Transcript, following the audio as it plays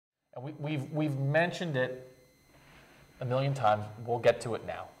We've mentioned it a million times. We'll get to it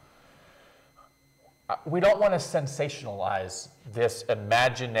now. We don't want to sensationalize this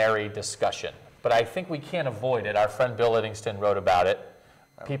imaginary discussion, but I think we can't avoid it. Our friend Bill Livingston wrote about it.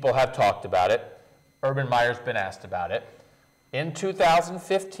 People have talked about it. Urban Meyer's been asked about it. In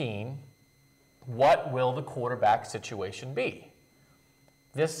 2015, what will the quarterback situation be?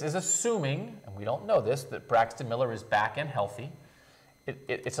 This is assuming, and we don't know this, that Braxton Miller is back and healthy.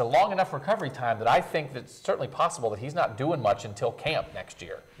 It's a long enough recovery time that I think that it's certainly possible that he's not doing much until camp next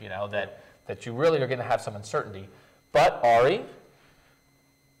year, you know, that you really are going to have some uncertainty. But, Ari,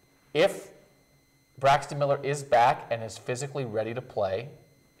 if Braxton Miller is back and is physically ready to play,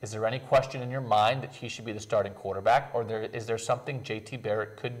 is there any question in your mind that he should be the starting quarterback, or is there something JT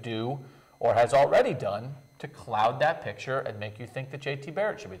Barrett could do or has already done to cloud that picture and make you think that JT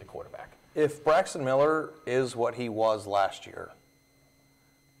Barrett should be the quarterback? If Braxton Miller is what he was last year,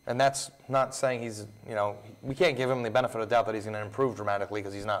 and that's not saying he's, you know, we can't give him the benefit of the doubt that he's going to improve dramatically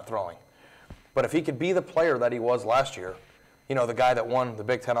because he's not throwing. But if he could be the player that he was last year, you know, the guy that won the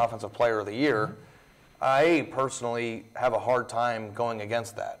Big Ten Offensive Player of the Year, I personally have a hard time going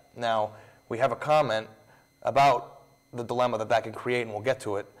against that. Now, we have a comment about the dilemma that can create, and we'll get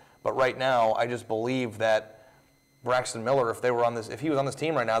to it. But right now, I just believe that Braxton Miller, if he was on this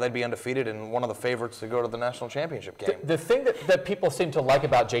team right now, they'd be undefeated and one of the favorites to go to the national championship game. The thing that people seem to like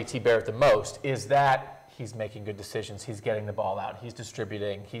about JT Barrett the most is that he's making good decisions. He's getting the ball out. He's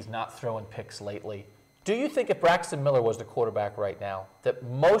distributing. He's not throwing picks lately. Do you think if Braxton Miller was the quarterback right now, that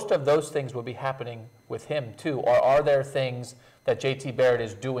most of those things would be happening with him too? Or are there things that JT Barrett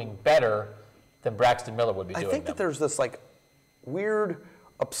is doing better than Braxton Miller would be doing? I think that there's this like weird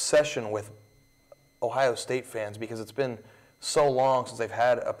obsession with Ohio State fans because it's been so long since they've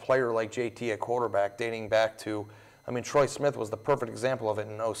had a player like JT at quarterback, dating back to, I mean, Troy Smith was the perfect example of it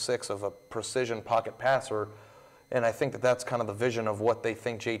in '06 of a precision pocket passer, and I think that that's kind of the vision of what they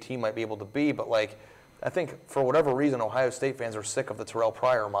think JT might be able to be. But like, I think for whatever reason, Ohio State fans are sick of the Terrell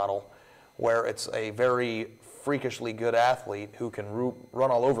Pryor model, where it's a very freakishly good athlete who can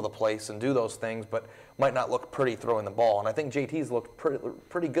run all over the place and do those things, but might not look pretty throwing the ball. And I think JT's looked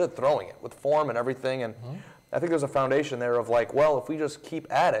pretty good throwing it with form and everything. And I think there's a foundation there of like, well, if we just keep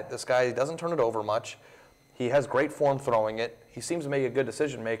at it, this guy doesn't turn it over much. He has great form throwing it. He seems to make a good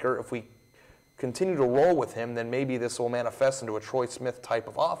decision maker. If we continue to roll with him, then maybe this will manifest into a Troy Smith type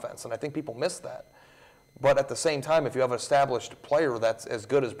of offense. And I think people miss that. But at the same time, if you have an established player that's as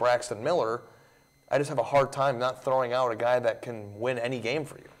good as Braxton Miller, I just have a hard time not throwing out a guy that can win any game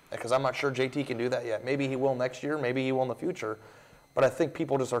for you. Because I'm not sure JT can do that yet. Maybe he will next year, maybe he will in the future. But I think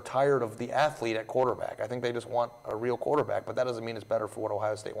people just are tired of the athlete at quarterback. I think they just want a real quarterback, but that doesn't mean it's better for what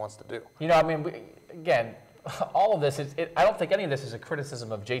Ohio State wants to do. You know, I mean, again, all of this, I don't think any of this is a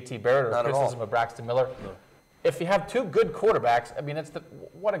criticism of JT Barrett or a criticism of Braxton Miller. No. If you have two good quarterbacks, I mean,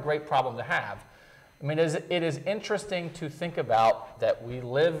 what a great problem to have. I mean, it is interesting to think about that we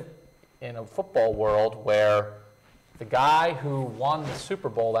live in a football world where the guy who won the Super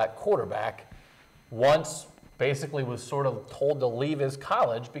Bowl, that quarterback, once basically was sort of told to leave his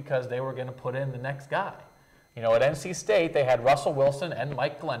college because they were going to put in the next guy. You know, at NC State, they had Russell Wilson and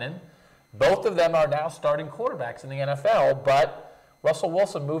Mike Glennon. Both of them are now starting quarterbacks in the NFL, but Russell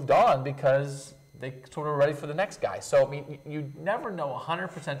Wilson moved on because they sort of were ready for the next guy. So, I mean, you never know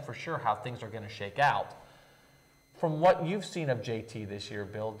 100% for sure how things are going to shake out. From what you've seen of JT this year,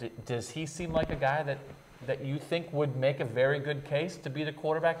 Bill, does he seem like a guy that you think would make a very good case to be the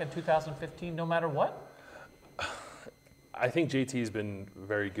quarterback in 2015 no matter what? I think JT's been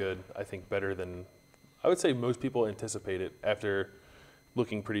very good. I think better than, I would say, most people anticipated after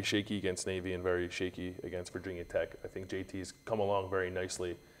looking pretty shaky against Navy and very shaky against Virginia Tech. I think JT's come along very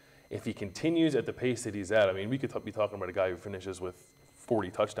nicely. If he continues at the pace that he's at, I mean, we could be talking about a guy who finishes with 40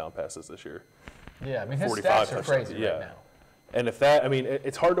 touchdown passes this year. Yeah, I mean, his stats are crazy right now. And if that, I mean,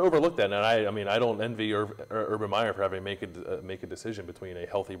 it's hard to overlook that. And I mean, I don't envy Urban Meyer for having to make a decision between a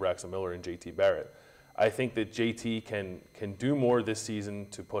healthy Braxton Miller and JT Barrett. I think that JT can do more this season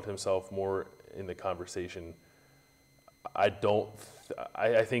to put himself more in the conversation. I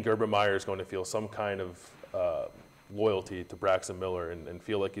think Urban Meyer is going to feel some kind of loyalty to Braxton Miller and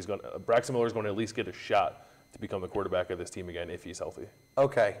feel like Braxton Miller is going to at least get a shot to become the quarterback of this team again if he's healthy.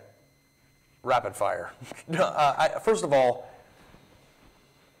 Okay. Rapid fire. First of all,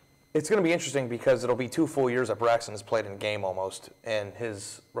 it's going to be interesting because it'll be 2 full years that Braxton has played in a game almost, and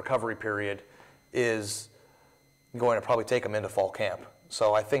his recovery period is going to probably take him into fall camp.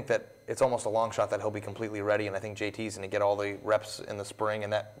 So I think that it's almost a long shot that he'll be completely ready, and I think JT's going to get all the reps in the spring,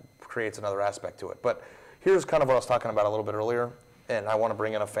 and that creates another aspect to it. But here's kind of what I was talking about a little bit earlier, and I want to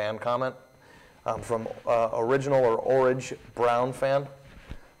bring in a fan comment from original or Orage Brown fan.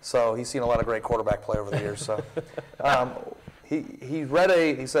 So he's seen a lot of great quarterback play over the years. So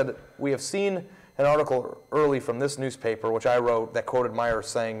he said, we have seen an article early from this newspaper, which I wrote, that quoted Meyer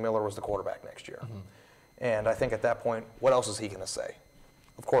saying Miller was the quarterback next year. Mm-hmm. And I think at that point, what else is he going to say?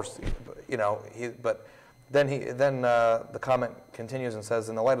 Of course, but then the comment continues and says,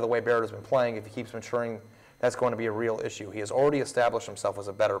 in the light of the way Barrett has been playing, if he keeps maturing, that's going to be a real issue. He has already established himself as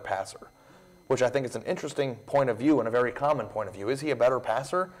a better passer, which I think is an interesting point of view and a very common point of view. Is he a better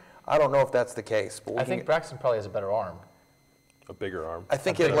passer? I don't know if that's the case. But I think Braxton probably has a better arm. A bigger arm. I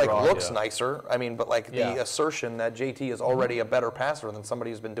think it looks nicer. I mean, but the assertion that JT is already a better passer than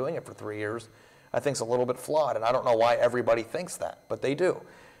somebody who's been doing it for 3 years, I think is a little bit flawed, and I don't know why everybody thinks that, but they do.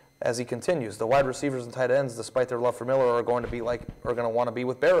 As he continues, the wide receivers and tight ends, despite their love for Miller, are going to want to be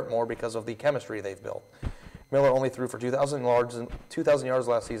with Barrett more because of the chemistry they've built. Miller only threw for 2,000 yards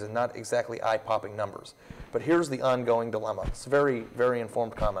last season, not exactly eye-popping numbers. But here's the ongoing dilemma. It's a very, very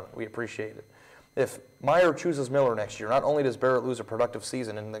informed comment. We appreciate it. If Meyer chooses Miller next year, not only does Barrett lose a productive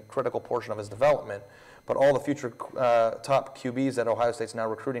season in the critical portion of his development, but all the future top QBs that Ohio State's now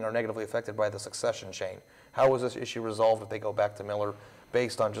recruiting are negatively affected by the succession chain. How is this issue resolved if they go back to Miller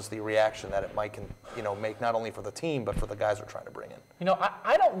based on just the reaction that it might make not only for the team, but for the guys we're trying to bring in?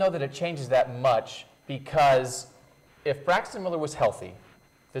 I don't know that it changes that much, because if Braxton Miller was healthy,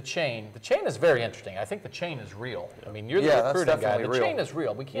 the chain is very interesting. I think the chain is real. I mean, you're the recruiting guy. The chain is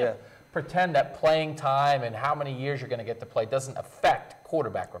real. We can't pretend that playing time and how many years you're going to get to play doesn't affect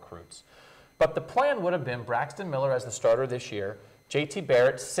quarterback recruits. But the plan would have been Braxton Miller as the starter this year, JT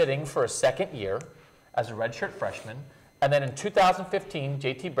Barrett sitting for a second year as a redshirt freshman, and then in 2015,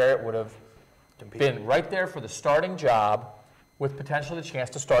 JT Barrett would have been right there for the starting job with potentially the chance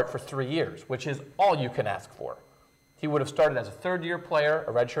to start for 3 years, which is all you can ask for. He would have started as a third-year player,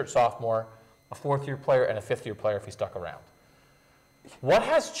 a redshirt sophomore, a fourth-year player, and a fifth-year player if he stuck around. What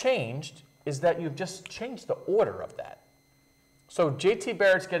has changed is that you've just changed the order of that. So JT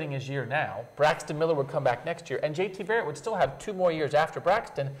Barrett's getting his year now. Braxton Miller would come back next year, and JT Barrett would still have 2 more years after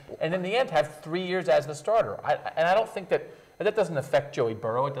Braxton, and in the end have 3 years as the starter. And I don't think that doesn't affect Joey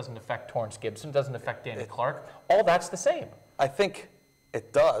Burrow. It doesn't affect Torrance Gibson. It doesn't affect Danny Clark. All that's the same. I think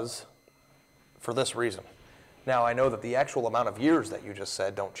it does for this reason. Now, I know that the actual amount of years that you just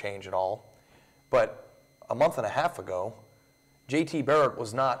said don't change at all, but a month and a half ago, JT Barrett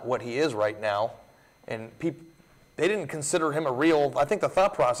was not what he is right now, and they didn't consider him a real. I think the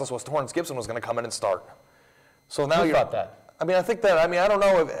thought process was Torrance Gibson was going to come in and start. So now you thought that? I think that. I don't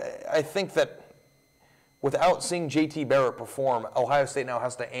know. I think that without seeing JT Barrett perform, Ohio State now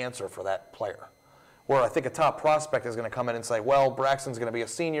has to answer for that player. Where I think a top prospect is going to come in and say, well, Braxton's going to be a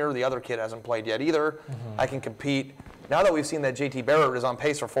senior. The other kid hasn't played yet either. Mm-hmm. I can compete. Now that we've seen that JT Barrett is on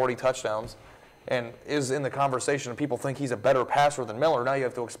pace for 40 touchdowns and is in the conversation and people think he's a better passer than Miller, now you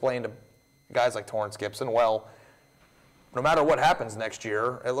have to explain to guys like Torrance Gibson, well, no matter what happens next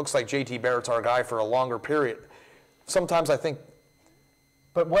year, it looks like JT Barrett's our guy for a longer period. Sometimes I think.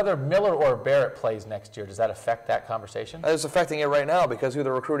 But whether Miller or Barrett plays next year, does that affect that conversation? It's affecting it right now because who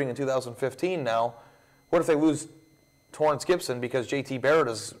they're recruiting in 2015 now. What if they lose Torrance Gibson because JT Barrett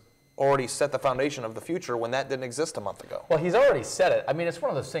has already set the foundation of the future when that didn't exist a month ago? Well, he's already said it. I mean, it's one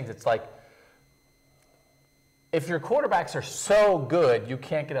of those things. It's like if your quarterbacks are so good, you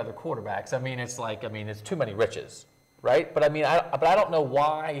can't get other quarterbacks. It's too many riches, right? But I don't know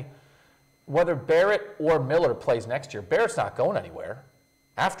why, whether Barrett or Miller plays next year. Barrett's not going anywhere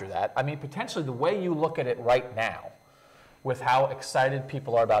after that. I mean, potentially the way you look at it right now, with how excited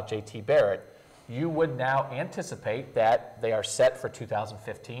people are about JT Barrett, you would now anticipate that they are set for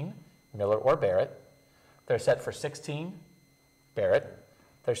 2015, Miller or Barrett. They're set for 16, Barrett.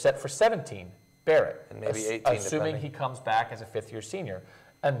 They're set for 17, Barrett. And maybe 18, assuming he comes back as a fifth-year senior.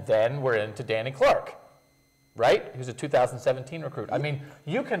 And then we're into Danny Clark, right? Who's a 2017 recruit. I mean,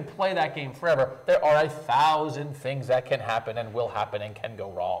 you can play that game forever. There are 1,000 things that can happen and will happen and can go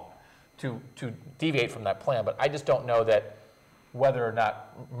wrong to deviate from that plan. But I just don't know that whether or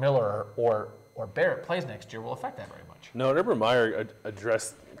not Miller or Barrett plays next year will affect that very much. No, Urban Meyer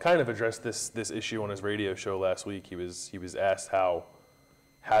addressed this issue on his radio show last week. He was asked how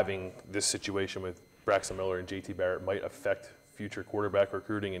having this situation with Braxton Miller and JT Barrett might affect future quarterback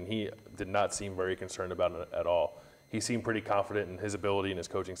recruiting, and he did not seem very concerned about it at all. He seemed pretty confident in his ability and his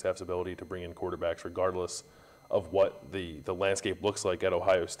coaching staff's ability to bring in quarterbacks regardless of what the landscape looks like at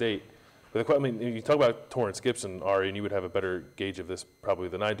Ohio State. But you talk about Torrance Gibson, Ari, and you would have a better gauge of this probably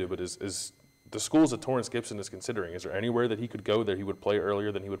than I do, but is the schools that Torrance Gibson is considering, is there anywhere that he could go that he would play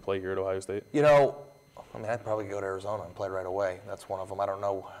earlier than he would play here at Ohio State? I mean, I'd probably go to Arizona and play right away. That's one of them. I don't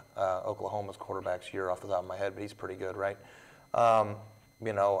know Oklahoma's quarterback's year off the top of my head, but he's pretty good, right?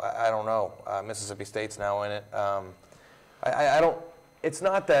 You know, I don't know. Mississippi State's now in it. I don't. It's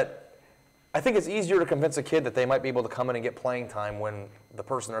not that. I think it's easier to convince a kid that they might be able to come in and get playing time when the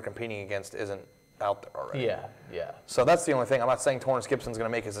person they're competing against isn't out there already. Yeah, yeah. So that's the only thing. I'm not saying Torrance Gibson's going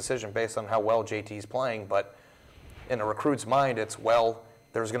to make his decision based on how well JT's playing, but in a recruit's mind, it's, well,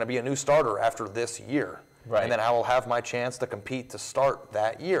 there's going to be a new starter after this year. Right. And then I will have my chance to compete to start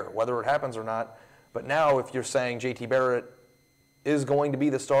that year, whether it happens or not. But now if you're saying JT Barrett is going to be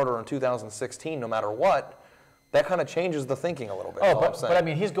the starter in 2016 no matter what, that kind of changes the thinking a little bit. Oh, but I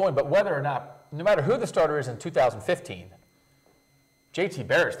mean, he's going, but whether or not, no matter who the starter is in 2015, JT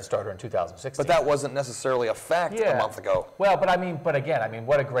Barrett's the starter in 2016. But that wasn't necessarily a fact a month ago. Well, but I mean, but again, I mean,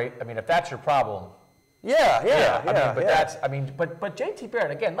 what a great, I mean, if that's your problem. Yeah. But JT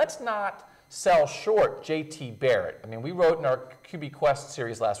Barrett, again, let's not sell short JT Barrett. I mean, we wrote in our QB Quest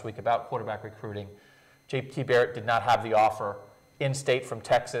series last week about quarterback recruiting. JT Barrett did not have the offer in-state from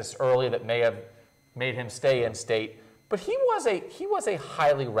Texas early that may have made him stay in-state. But he was a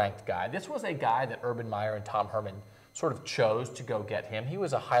highly ranked guy. This was a guy that Urban Meyer and Tom Herman sort of chose to go get him. He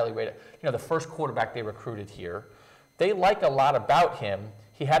was a highly rated, you know, the first quarterback they recruited here. They like a lot about him.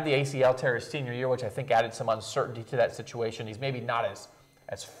 He had the ACL tear his senior year, which I think added some uncertainty to that situation. He's maybe not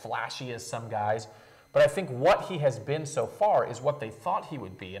as flashy as some guys, but I think what he has been so far is what they thought he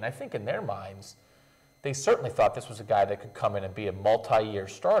would be. And I think in their minds, they certainly thought this was a guy that could come in and be a multi-year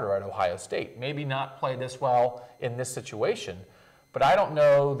starter at Ohio State. Maybe not play this well in this situation, but I don't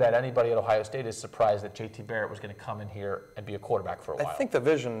know that anybody at Ohio State is surprised that JT Barrett was going to come in here and be a quarterback for a while. I think the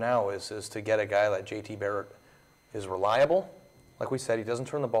vision now is to get a guy like JT Barrett is reliable. Like we said, he doesn't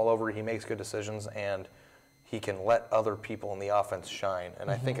turn the ball over, he makes good decisions, and he can let other people in the offense shine. And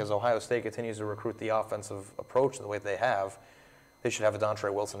I think as Ohio State continues to recruit the offensive approach the way they have, they should have a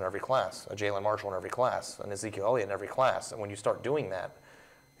Dontre Wilson in every class, a Jalen Marshall in every class, an Ezekiel Elliott in every class. And when you start doing that,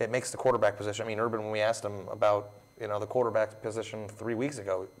 it makes the quarterback position. I mean, Urban, when we asked him about, you know, the quarterback position 3 weeks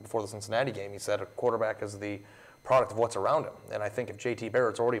ago before the Cincinnati game, he said a quarterback is the product of what's around him. And I think if JT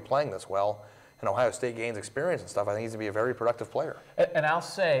Barrett's already playing this well and Ohio State gains experience and stuff, I think he's going to be a very productive player. And I'll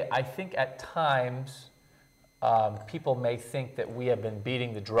say, I think at times people may think that we have been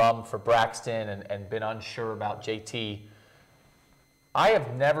beating the drum for Braxton and been unsure about JT. I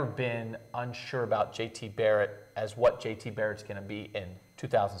have never been unsure about JT Barrett as what JT Barrett's going to be in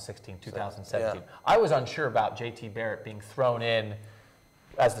 2016, 2017. Yeah. I was unsure about JT Barrett being thrown in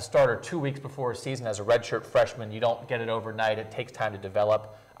as the starter 2 weeks before a season as a redshirt freshman. You don't get it overnight. It takes time to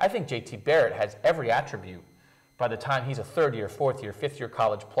develop. I think JT Barrett has every attribute by the time he's a third-year, fourth-year, fifth-year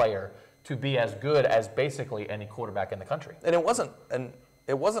college player to be as good as basically any quarterback in the country. And it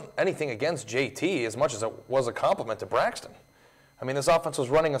wasn't anything against JT as much as it was a compliment to Braxton. I mean, this offense was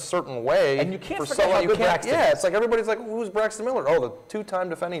running a certain way. And you can't forget how good Braxton is. Yeah, it's like everybody's like, who's Braxton Miller? Oh, the two-time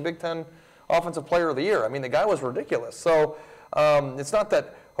defending Big Ten Offensive Player of the Year. I mean, the guy was ridiculous. So it's not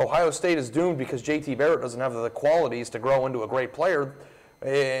that Ohio State is doomed because JT Barrett doesn't have the qualities to grow into a great player.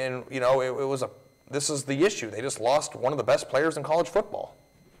 And, you know, this is the issue. They just lost one of the best players in college football.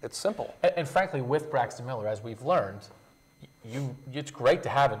 It's simple. And frankly, with Braxton Miller, as we've learned, it's great to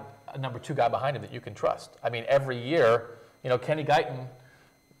have a number two guy behind him that you can trust. I mean, every year, you know, Kenny Guyton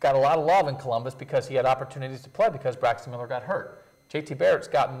got a lot of love in Columbus because he had opportunities to play because Braxton Miller got hurt. JT Barrett's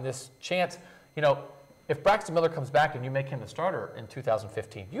gotten this chance. You know, if Braxton Miller comes back and you make him the starter in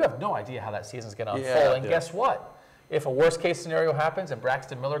 2015, you have no idea how that season's going to unfold. And guess what? If a worst-case scenario happens and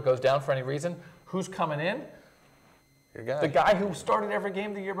Braxton Miller goes down for any reason, who's coming in? Your guy. The guy who started every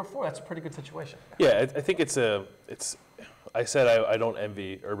game the year before. That's a pretty good situation. Yeah, I think it's I said I don't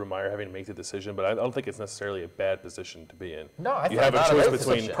envy Urban Meyer having to make the decision, but I don't think it's necessarily a bad position to be in. No, I think you have a choice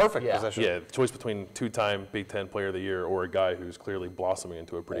between perfect position. Yeah, choice between two-time Big Ten Player of the Year or a guy who's clearly blossoming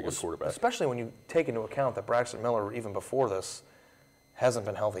into a pretty good quarterback. Especially when you take into account that Braxton Miller, even before this, hasn't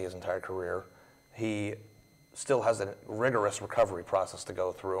been healthy his entire career. He still has a rigorous recovery process to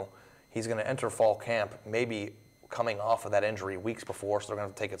go through. He's going to enter fall camp maybe coming off of that injury weeks before, so they're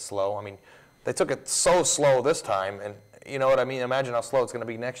going to take it slow. I mean, they took it so slow this time, and you know what I mean? Imagine how slow it's going to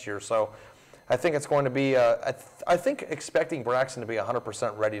be next year. So I think it's going to be, I think expecting Braxton to be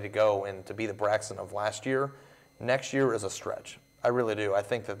 100% ready to go and to be the Braxton of last year, next year is a stretch. I really do. I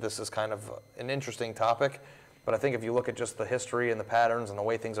think that this is kind of an interesting topic, but I think if you look at just the history and the patterns and the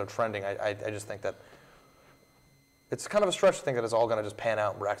way things are trending, I just think that it's kind of a stretch to think that it's all going to just pan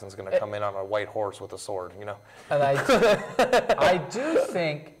out and Braxton's going to come in on a white horse with a sword, you know? And I do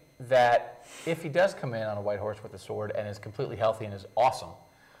think that if he does come in on a white horse with a sword and is completely healthy and is awesome,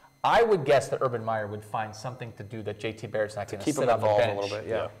 I would guess that Urban Meyer would find something to do that JT Barrett's not going to keep sit him on the involved bench a little bit,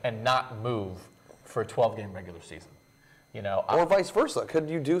 yeah. and not move for a 12-game regular season. You know, or vice versa. Could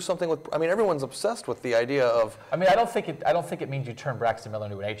you do something with? I mean, everyone's obsessed with the idea of. I mean, I don't think it means you turn Braxton Miller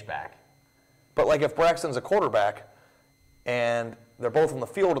into an H-back. But like, if Braxton's a quarterback, and they're both on the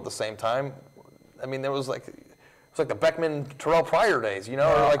field at the same time, I mean, there was like. It's like the Beckman Terrell Pryor days, you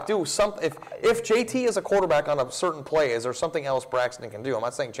know, or like do something. If JT is a quarterback on a certain play, is there something else Braxton can do? I'm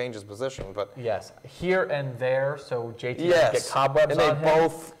not saying change his position, but yes, here and there, so JT doesn't yes, get cobwebs and on they him.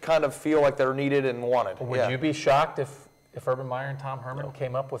 both kind of feel like they're needed and wanted. Would you be shocked if Urban Meyer and Tom Herman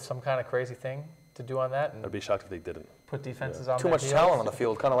came up with some kind of crazy thing to do on that? And I'd be shocked if they didn't. put defenses on Too their much heels? talent on the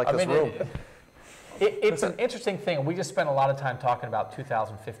field, kind of like this room. It's an interesting thing, and we just spent a lot of time talking about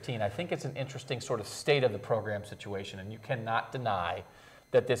 2015. I think it's an interesting sort of state of the program situation, and you cannot deny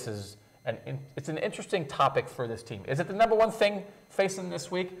that this is it's an interesting topic for this team. Is it the number one thing facing this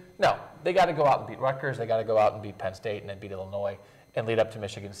week? No. They got to go out and beat Rutgers. They got to go out and beat Penn State and then beat Illinois and lead up to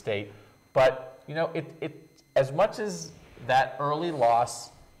Michigan State. But, you know, it as much as that early loss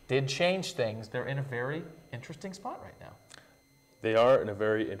did change things, they're in a very interesting spot right now. They are in a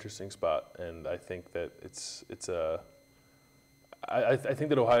very interesting spot, and I think that I think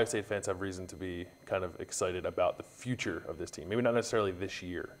that Ohio State fans have reason to be kind of excited about the future of this team. Maybe not necessarily this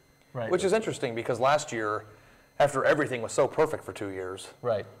year. Right. Which is interesting because last year, after everything was so perfect for 2 years,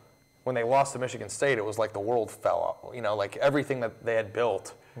 right. when they lost to Michigan State, it was like the world fell out. You know, like everything that they had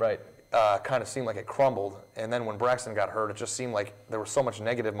built right. Kind of seemed like it crumbled. And then when Braxton got hurt, it just seemed like there was so much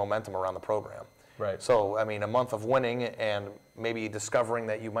negative momentum around the program. Right. So, I mean, a month of winning and maybe discovering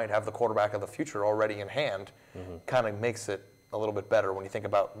that you might have the quarterback of the future already in hand kind of makes it a little bit better when you think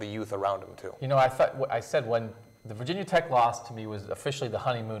about the youth around him, too. You know, I said when the Virginia Tech loss to me was officially the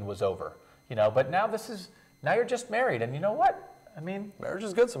honeymoon was over. You know, but now now you're just married, and you know what? I mean, marriage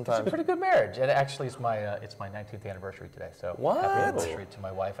is good sometimes. It's a pretty good marriage. And actually, it's my 19th anniversary today. So what? Happy anniversary to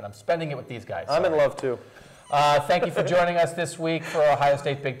my wife, and I'm spending it with these guys. I'm in love, too. Thank you for joining us this week for our Ohio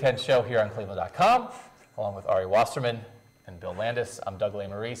State Big Ten show here on cleveland.com. Along with Ari Wasserman and Bill Landis, I'm Doug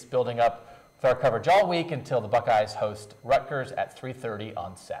Maurice, building up with our coverage all week until the Buckeyes host Rutgers at 3:30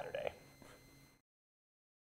 on Saturday.